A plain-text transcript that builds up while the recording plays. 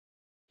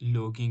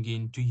Logging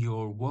into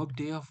your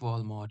workday of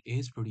Walmart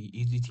is pretty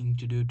easy thing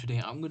to do. Today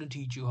I'm going to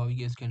teach you how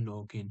you guys can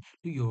log in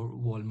to your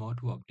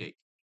Walmart workday.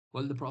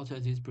 Well, the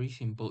process is pretty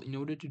simple. In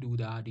order to do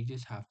that, you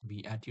just have to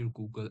be at your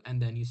Google, and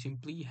then you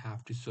simply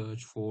have to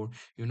search for,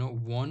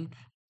 one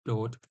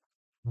dot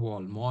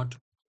Walmart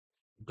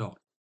dot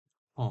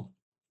com.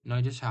 Now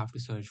you just have to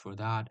search for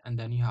that, and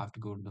then you have to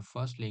go to the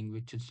first link,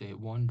 which should say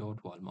one dot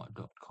Walmart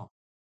dot com.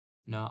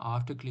 Now,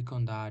 after click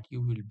on that,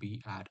 you will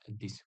be at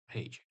this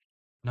page.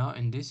 Now,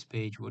 in this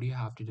page, what you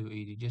have to do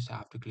is you just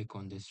have to click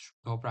on this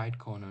top right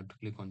corner to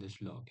click on this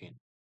login.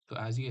 So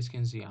as you guys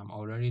can see, I'm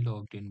already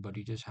logged in, but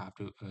you just have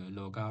to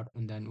log out.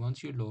 And then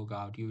once you log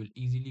out, you will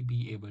easily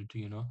be able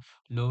to,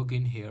 log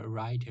in here,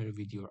 right here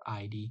with your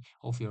ID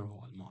of your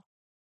Walmart.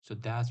 So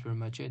that's pretty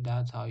much it.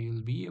 That's how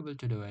you'll be able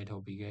to do it.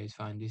 Hope you guys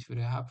find this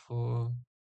video helpful.